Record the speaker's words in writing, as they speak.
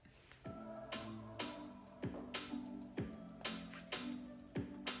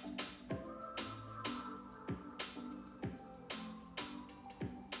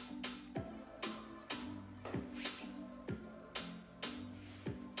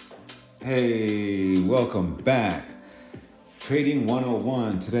Hey, welcome back. Trading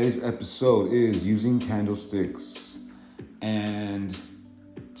 101. Today's episode is using candlesticks. And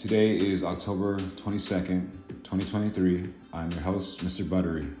today is October 22nd, 2023. I'm your host, Mr.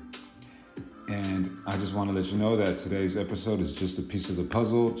 Buttery. And I just want to let you know that today's episode is just a piece of the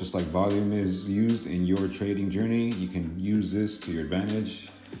puzzle. Just like volume is used in your trading journey, you can use this to your advantage.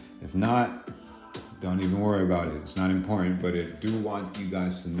 If not, don't even worry about it. It's not important, but I do want you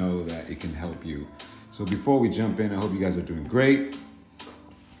guys to know that it can help you. So before we jump in, I hope you guys are doing great.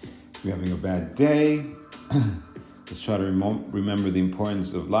 If you're having a bad day, let's try to remember the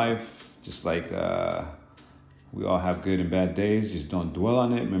importance of life. Just like we all have good and bad days, just don't dwell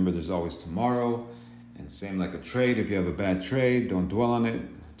on it. Remember, there's always tomorrow. And same like a trade. If you have a bad trade, don't dwell on it.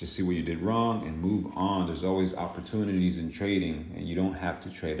 Just see what you did wrong and move on. There's always opportunities in trading, and you don't have to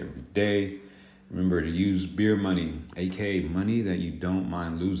trade every day. Remember to use beer money, aka money that you don't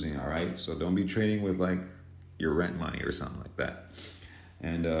mind losing, all right? So don't be trading with like your rent money or something like that.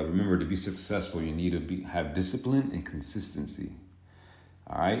 And remember, to be successful, you need to have discipline and consistency,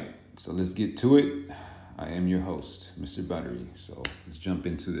 all right? So let's get to it. I am your host, Mr. Buttery. So let's jump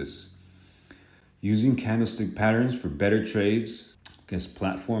into this. Using candlestick patterns for better trades, against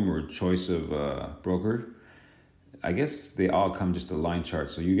platform or choice of broker. I guess they all come just a line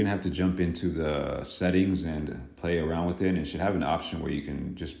chart. So you're going to have to jump into the settings and play around with it. And it should have an option where you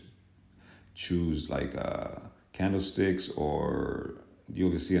can just choose like candlesticks, or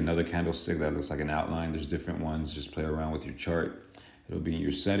you'll see another candlestick that looks like an outline. There's different ones. Just play around with your chart. It'll be in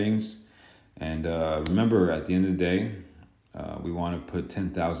your settings. And remember, at the end of the day, we want to put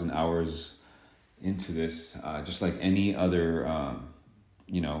 10,000 hours into this, just like any other,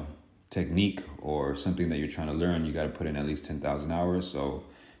 technique or something that you're trying to learn. You got to put in at least 10,000 hours. So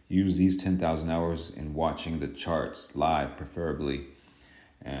use these 10,000 hours in watching the charts live, preferably.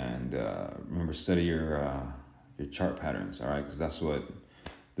 And remember, study your chart patterns, all right? Because that's what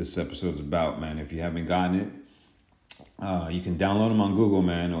this episode is about, man. If you haven't gotten it, you can download them on Google,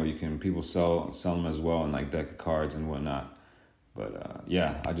 man, or people sell them as well in like deck of cards and whatnot. But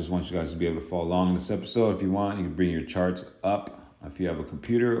I just want you guys to be able to follow along in this episode. If you want, you can bring your charts up. If you have a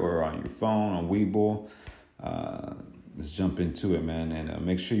computer or on your phone, on Webull, let's jump into it, man. And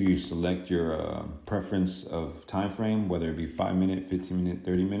make sure you select your preference of time frame, whether it be 5 minute, 15 minute,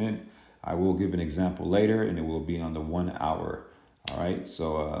 30 minute. I will give an example later, and it will be on the 1 hour. All right,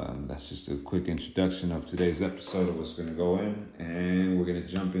 so that's just a quick introduction of today's episode of what's going to go in. And we're going to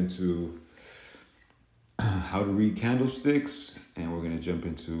jump into how to read candlesticks, and we're going to jump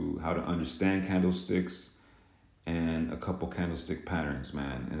into how to understand candlesticks, and a couple candlestick patterns,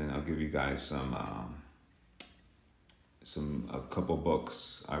 man. And then I'll give you guys a couple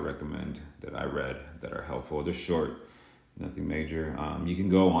books I recommend that I read that are helpful. They're short, nothing major. You can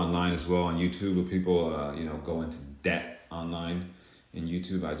go online as well on YouTube with people, go into debt online in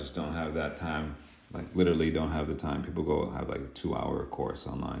YouTube. I just don't have that time. Like literally don't have the time. People go have like a 2-hour course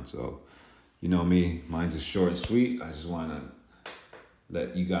online. So, you know me, mine's is short and sweet. I just want to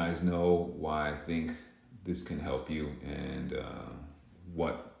let you guys know why I think this can help you, and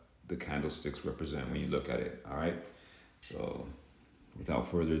what the candlesticks represent when you look at it. All right. So without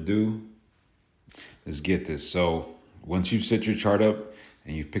further ado, let's get this. So once you've set your chart up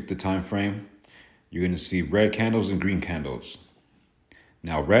and you've picked the time frame, you're going to see red candles and green candles.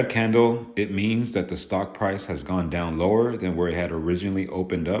 Now, red candle, it means that the stock price has gone down lower than where it had originally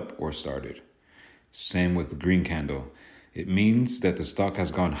opened up or started. Same with the green candle. It means that the stock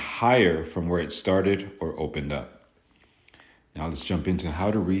has gone higher from where it started or opened up. Now let's jump into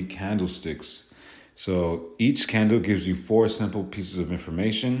how to read candlesticks. So each candle gives you 4 simple pieces of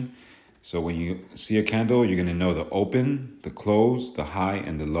information. So when you see a candle, you're going to know the open, the close, the high,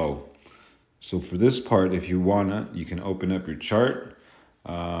 and the low. So for this part, if you wanna, you can open up your chart.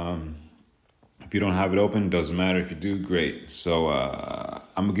 If you don't have it open, doesn't matter. If you do, great. So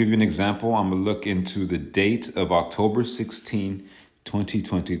I'm going to give you an example. I'm going to look into the date of October 16,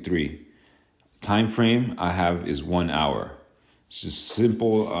 2023. Time frame I have is 1 hour. It's just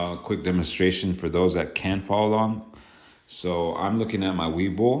simple, quick demonstration for those that can follow along. So I'm looking at my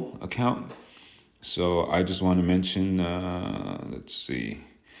Webull account. So I just want to mention, let's see.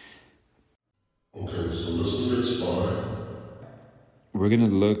 Okay, so let's look at SPY. We're going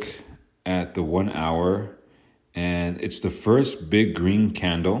to look at the 1 hour, and it's the first big green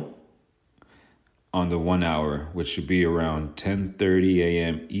candle on the 1 hour, which should be around 10:30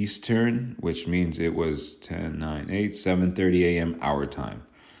 a.m. Eastern, which means it was 10, 9, 8, 7:30 a.m. our time.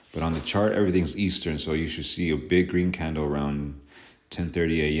 But on the chart, everything's Eastern, so you should see a big green candle around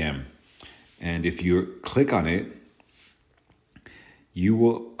 10:30 a.m. And if you click on it, you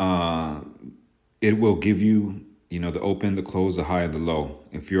will it will give you, the open, the close, the high, and the low.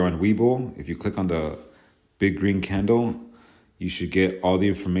 If you're on Webull, if you click on the big green candle, you should get all the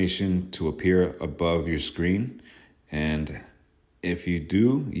information to appear above your screen. And if you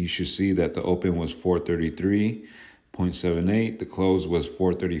do, you should see that the open was 433.78, the close was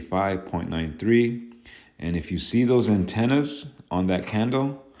 435.93. And if you see those antennas on that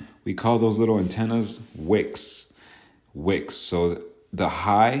candle, we call those little antennas wicks. Wicks. So the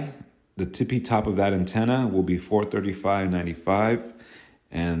high, the tippy top of that antenna will be 435.95,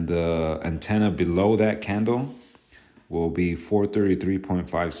 and the antenna below that candle will be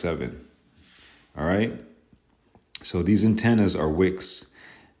 433.57. All right. So these antennas are wicks,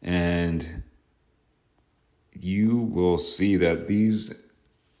 and you will see that these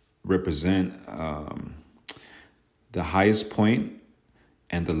represent the highest point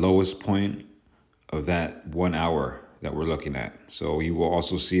and the lowest point of that 1 hour that we're looking at. So you will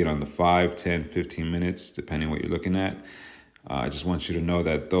also see it on the 5, 10, 15 minutes, depending what you're looking at. I just want you to know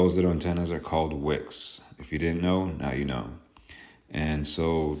that those little antennas are called wicks. If you didn't know, now you know. And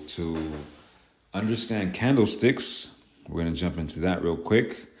so to understand candlesticks, we're going to jump into that real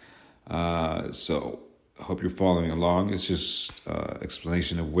quick. So I hope you're following along. It's just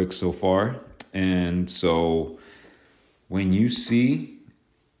explanation of wicks so far. And so when you see,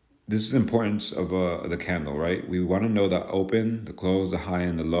 this is the importance of the candle, right? We want to know the open, the close, the high,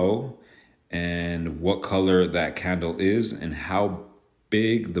 and the low, and what color that candle is, and how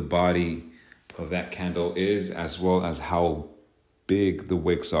big the body of that candle is, as well as how big the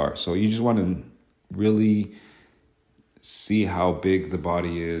wicks are. So you just want to really see how big the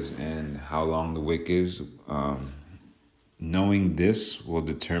body is and how long the wick is. Knowing this will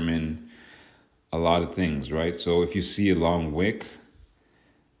determine a lot of things, right? So if you see a long wick,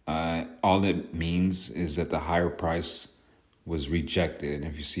 all it means is that the higher price was rejected. And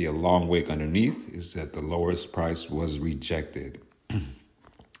if you see a long wick underneath, is that the lowest price was rejected.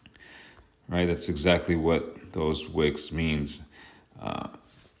 Right? That's exactly what those wicks means.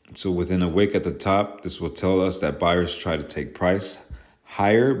 So within a wick at the top, this will tell us that buyers try to take price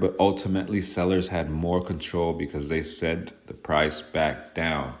higher, but ultimately sellers had more control because they sent the price back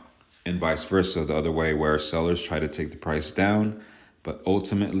down. And vice versa, the other way, where sellers try to take the price down, but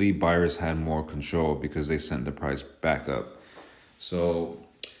ultimately buyers had more control because they sent the price back up. So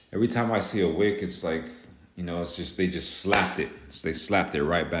every time I see a wick, it's like, it's just, they just slapped it. So they slapped it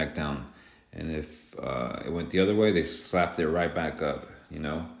right back down. And if it went the other way, they slapped it right back up,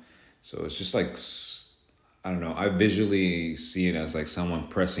 So it's just like, I don't know, I visually see it as like someone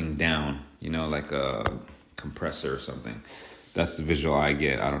pressing down, like a compressor or something. That's the visual I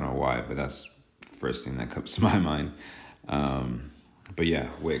get. I don't know why, but that's the first thing that comes to my mind. But yeah,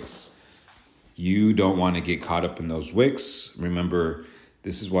 wicks. You don't want to get caught up in those wicks. Remember,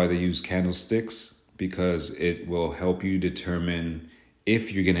 this is why they use candlesticks, because it will help you determine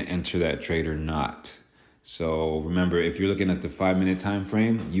if you're going to enter that trade or not. So remember, if you're looking at the 5-minute time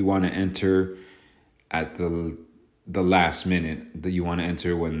frame, you want to enter at the last minute. That you want to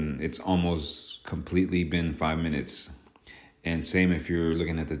enter when it's almost completely been 5 minutes. And same if you're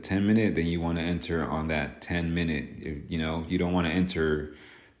looking at the 10-minute, then you want to enter on that 10-minute. You don't want to enter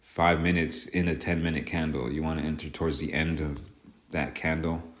 5 minutes in a 10-minute candle. You want to enter towards the end of that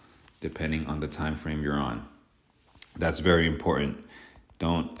candle, depending on the time frame you're on. That's very important.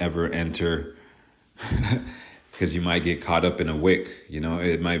 Don't ever enter because you might get caught up in a wick.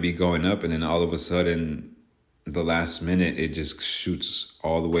 It might be going up, and then all of a sudden, the last minute, it just shoots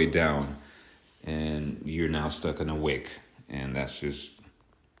all the way down, and you're now stuck in a wick. And that's just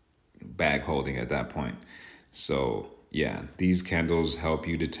bag holding at that point. So yeah, these candles help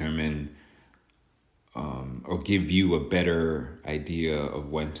you determine or give you a better idea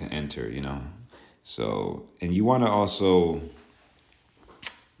of when to enter, So, and you want to also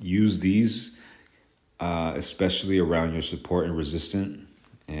use these, especially around your support and resistance.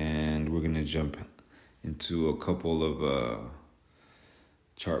 And we're going to jump into a couple of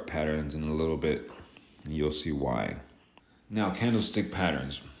chart patterns in a little bit, and you'll see why. Now, candlestick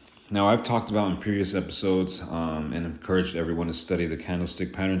patterns. Now, I've talked about in previous episodes and encouraged everyone to study the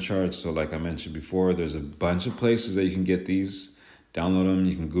candlestick pattern charts. So like I mentioned before, there's a bunch of places that you can get these. Download them.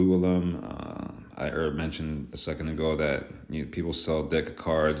 You can Google them. I mentioned a second ago that people sell deck of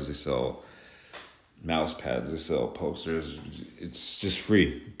cards. They sell mouse pads. They sell posters. It's just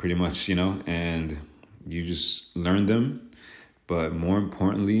free, pretty much, and you just learn them. But more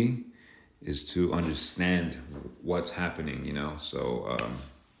importantly, is to understand what's happening, So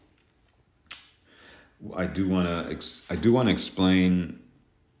I do want to explain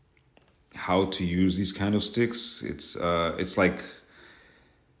how to use these candlesticks. It's like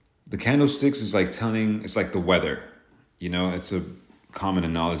the candlesticks is like it's like the weather. It's a common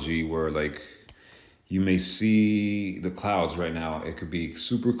analogy where like you may see the clouds right now. It could be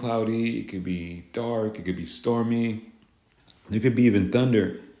super cloudy, it could be dark, it could be stormy, there could be even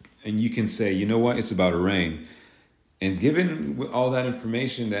thunder. And you can say, you know what, it's about to rain. And given all that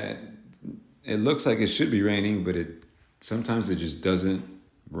information that it looks like it should be raining, but sometimes it just doesn't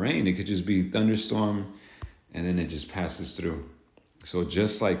rain. It could just be thunderstorm and then it just passes through. So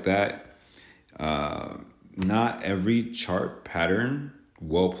just like that, not every chart pattern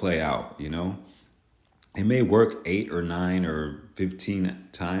will play out, It may work 8 or 9 or 15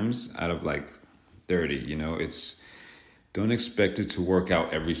 times out of like 30, don't expect it to work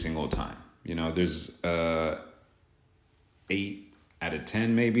out every single time. There's 8 out of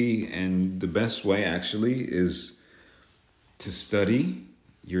 10 maybe. And the best way actually is to study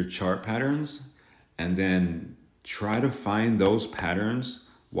your chart patterns and then try to find those patterns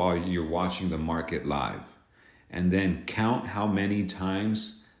while you're watching the market live. And then count how many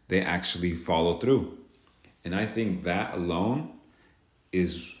times they actually follow through. And I think that alone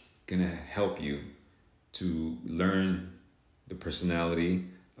is going to help you to learn the personality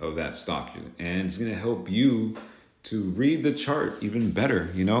of that stock. And it's going to help you to read the chart even better,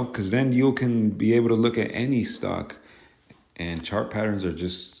 because then you can be able to look at any stock. And chart patterns are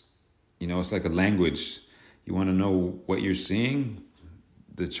just, it's like a language. You want to know what you're seeing?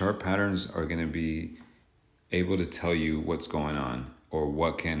 The chart patterns are going to be able to tell you what's going on or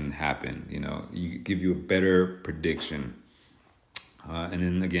what can happen. You give you a better prediction. And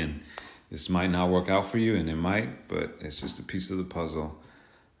then again, this might not work out for you, and it might, but it's just a piece of the puzzle.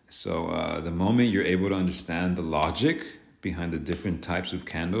 So the moment you're able to understand the logic behind the different types of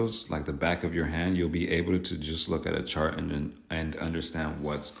candles, like the back of your hand, you'll be able to just look at a chart and understand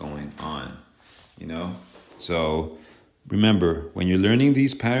what's going on, So remember, when you're learning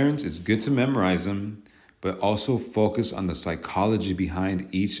these patterns, it's good to memorize them, but also focus on the psychology behind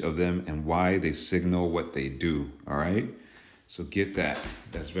each of them and why they signal what they do, all right? So get that.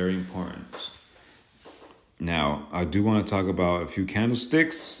 That's very important. Now, I do want to talk about a few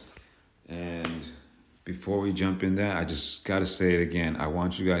candlesticks. And before we jump in that, I just got to say it again. I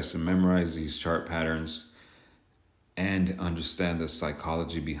want you guys to memorize these chart patterns and understand the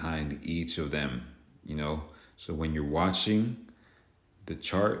psychology behind each of them, So when you're watching the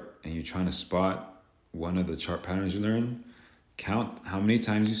chart and you're trying to spot one of the chart patterns you learn, count how many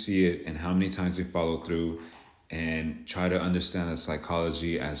times you see it and how many times they follow through, and try to understand the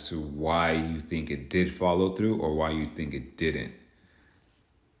psychology as to why you think it did follow through or why you think it didn't.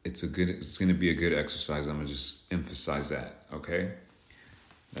 It's going to be a good exercise. I'm going to just emphasize that, okay?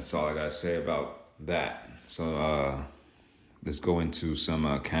 That's all I got to say about that. So let's go into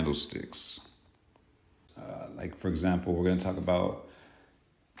some candlesticks. Like, for example, we're going to talk about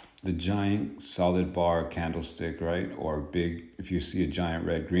the giant solid bar candlestick, right? Or big, if you see a giant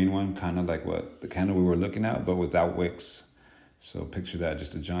red green one, kind of like what the candle we were looking at, but without wicks. So picture that,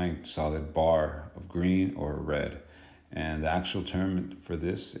 just a giant solid bar of green or red. And the actual term for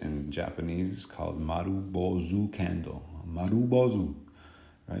this in Japanese is called marubozu candle. Marubozu,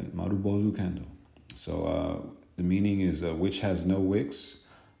 right? Marubozu candle. So the meaning is which has no wicks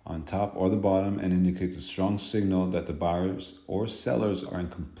on top or the bottom and indicates a strong signal that the buyers or sellers are in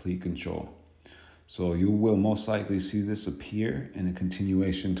complete control. So you will most likely see this appear in a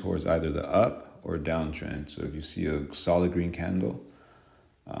continuation towards either the up or downtrend. So if you see a solid green candle,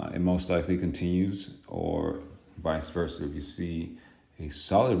 it most likely continues, or vice versa. If you see a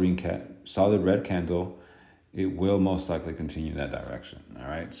solid red candle, it will most likely continue that direction. All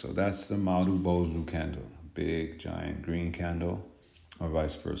right, so that's the Marubozu candle, big giant green candle, or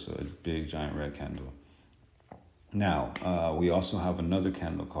vice versa, a big giant red candle. Now, we also have another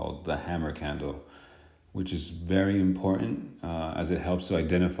candle called the hammer candle, which is very important as it helps to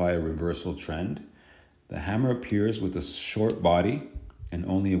identify a reversal trend. The hammer appears with a short body and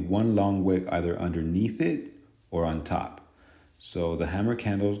only one long wick either underneath it or on top. So the hammer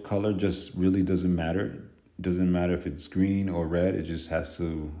candle color just really doesn't matter. It doesn't matter if it's green or red. It just has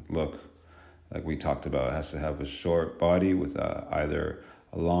to look like we talked about. It has to have a short body with either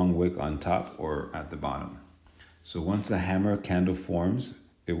a long wick on top or at the bottom. So once the hammer candle forms,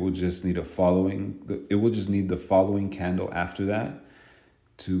 it will just need the following candle after that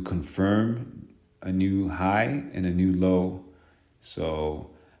to confirm a new high and a new low. So,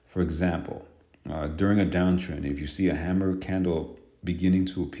 for example, during a downtrend, if you see a hammer candle beginning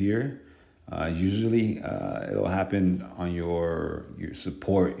to appear, usually it'll happen on your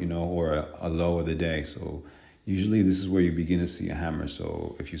support, or a low of the day. So usually this is where you begin to see a hammer.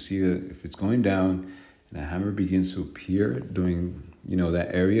 So if you see if it's going down and a hammer begins to appear during that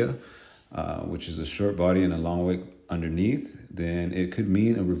area, which is a short body and a long wick underneath, then it could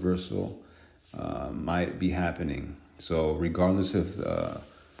mean a reversal might be happening. So regardless if the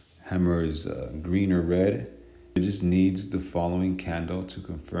hammer is green or red, it just needs the following candle to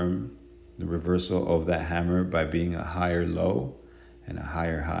confirm the reversal of that hammer by being a higher low and a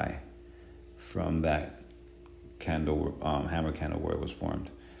higher high from that candle, hammer candle where it was formed.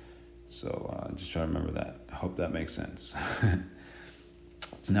 So just try to remember that. I hope that makes sense.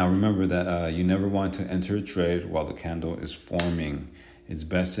 Now remember that you never want to enter a trade while the candle is forming. It's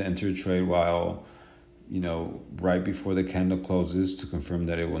best to enter a trade while, right before the candle closes to confirm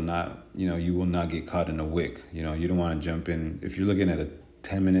that it will not, you will not get caught in a wick. You don't want to jump in. If you're looking at a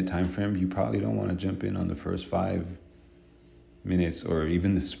 10-minute time frame, you probably don't want to jump in on the first 5 minutes or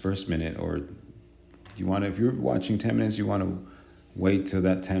even this first minute. Or if you're watching 10 minutes, you want to wait till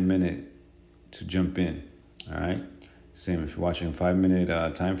that 10-minute to jump in. All right. Same if you're watching a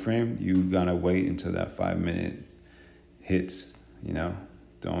 5-minute time frame, you gotta wait until that 5-minute hits.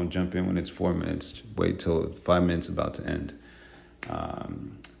 Don't jump in when it's 4 minutes. Wait till 5 minutes about to end.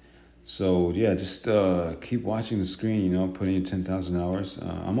 So yeah, just keep watching the screen. Put in your 10,000 hours.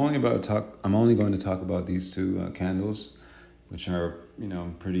 I'm only going to talk about these 2 candles, which are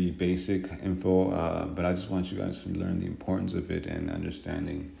pretty basic info. But I just want you guys to learn the importance of it and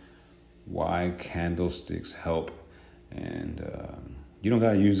understanding why candlesticks help. And you don't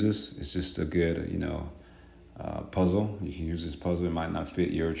gotta use this. It's just a good, puzzle. You can use this puzzle. It might not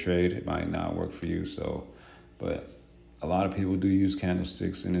fit your trade. It might not work for you. But a lot of people do use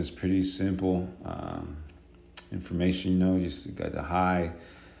candlesticks, and it's pretty simple information. You just got the high,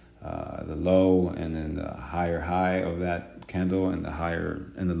 the low, and then the higher high of that candle, and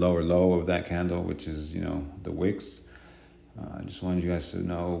the lower low of that candle, which is the wicks. I just wanted you guys to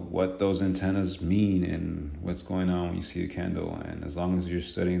know what those antennas mean and what's going on when you see a candle. And as long as you're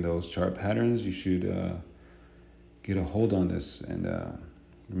studying those chart patterns, you should get a hold on this. And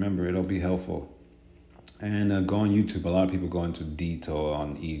remember, it'll be helpful. And go on YouTube. A lot of people go into detail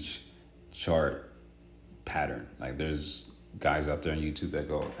on each chart pattern. Like there's guys out there on YouTube that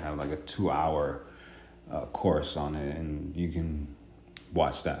have like a 2-hour course on it. And you can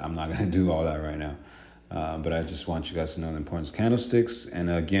watch that. I'm not going to do all that right now. But I just want you guys to know the importance of candlesticks. And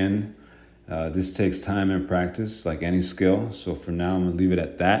again, this takes time and practice like any skill. So for now, I'm going to leave it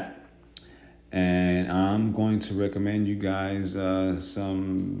at that. And I'm going to recommend you guys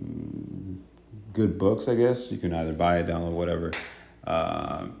some good books, I guess. You can either buy it, download, whatever.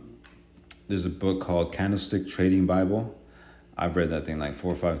 There's a book called Candlestick Trading Bible. I've read that thing like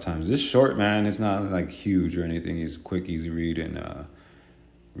 4 or 5 times. It's short, man. It's not like huge or anything. It's quick, easy read, and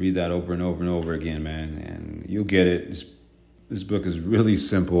read that over and over and over again, man, and you'll get it. This book is really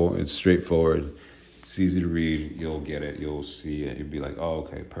simple. It's straightforward. It's easy to read. You'll get it. You'll see it. You'll be like, oh,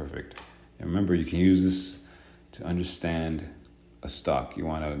 okay, perfect. And remember, you can use this to understand a stock you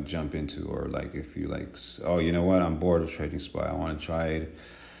want to jump into, or like if you like, oh, you know what? I'm bored of trading SPY. I want to try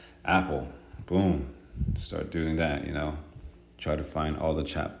Apple. Boom. Start doing that, Try to find all the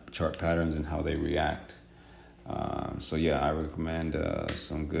chart patterns and how they react. So yeah, I recommend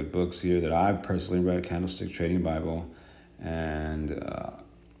some good books here that I've personally read, Candlestick Trading Bible, and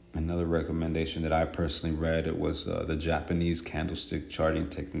another recommendation that I personally read, it was the Japanese Candlestick Charting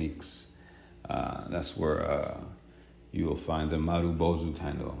Techniques. That's where you will find the Marubozu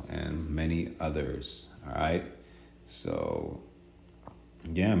candle and many others, all right? So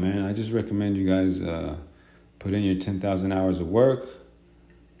yeah, man, I just recommend you guys put in your 10,000 hours of work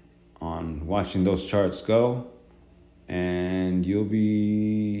on watching those charts go, and you'll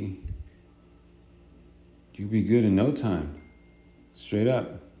be good in no time. Straight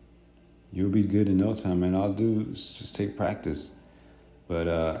up, you'll be good in no time, and all do is just take practice. But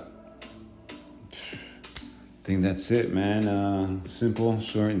I think that's it, man. Simple,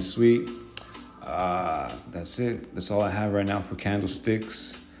 short, and sweet. That's it. That's all I have right now for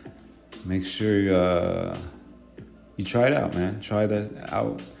candlesticks. Make sure you try it out, man. Try that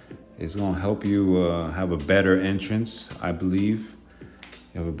out. It's going to help you have a better entrance, I believe.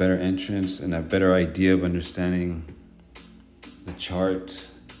 You have a better entrance and a better idea of understanding the chart.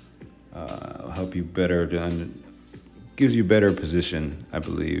 Help you better gives you better position, I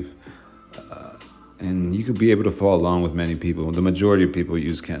believe. And you could be able to follow along with many people. The majority of people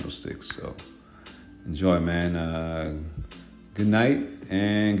use candlesticks. So enjoy, man. Good night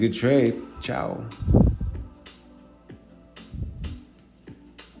and good trade. Ciao.